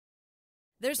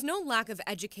There's no lack of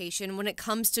education when it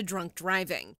comes to drunk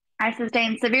driving. I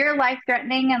sustained severe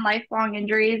life-threatening and lifelong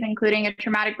injuries, including a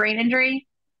traumatic brain injury,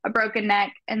 a broken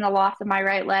neck, and the loss of my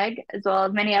right leg, as well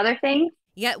as many other things.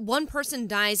 Yet one person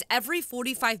dies every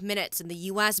 45 minutes in the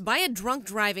U.S. by a drunk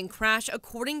driving crash,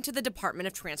 according to the Department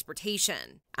of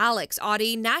Transportation. Alex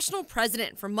Audie, national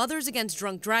president for Mothers Against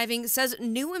Drunk Driving, says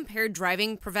new impaired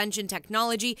driving prevention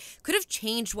technology could have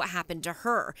changed what happened to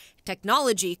her.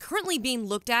 Technology currently being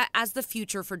looked at as the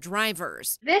future for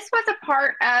drivers. This was a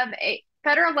part of a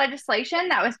federal legislation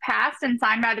that was passed and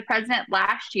signed by the president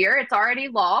last year. It's already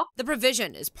law. The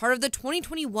provision is part of the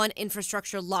 2021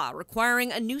 infrastructure law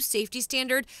requiring a new safety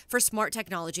standard for smart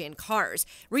technology in cars.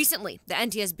 Recently, the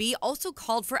NTSB also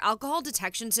called for alcohol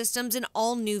detection systems in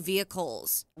all new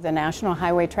vehicles. The National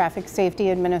Highway Traffic Safety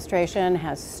Administration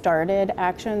has started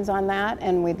actions on that,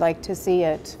 and we'd like to see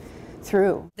it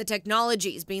through. The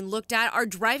technologies being looked at are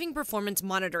driving performance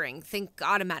monitoring, think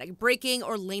automatic braking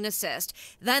or lane assist.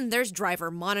 Then there's driver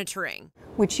monitoring,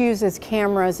 which uses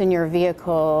cameras in your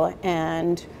vehicle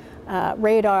and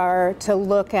radar to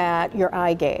look at your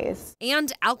eye gaze.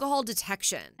 And alcohol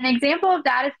detection. An example of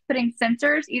that is putting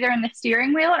sensors either in the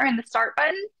steering wheel or in the start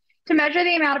button to measure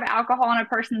the amount of alcohol in a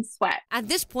person's sweat. At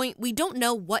this point, we don't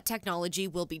know what technology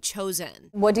will be chosen.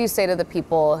 What do you say to the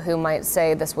people who might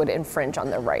say this would infringe on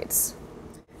their rights?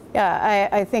 Yeah,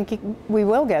 I think we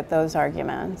will get those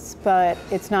arguments, but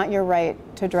it's not your right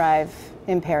to drive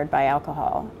impaired by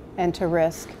alcohol and to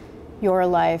risk your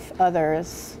life,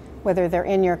 others, whether they're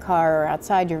in your car or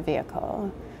outside your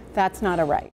vehicle. That's not a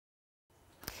right.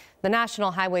 The National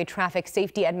Highway Traffic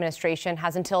Safety Administration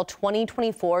has until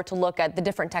 2024 to look at the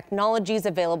different technologies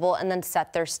available and then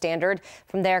set their standard.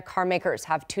 From there, car makers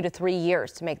have 2 to 3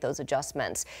 years to make those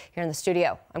adjustments. Here in the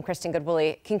studio, I'm Kristen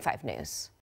Goodwillie, King 5 News.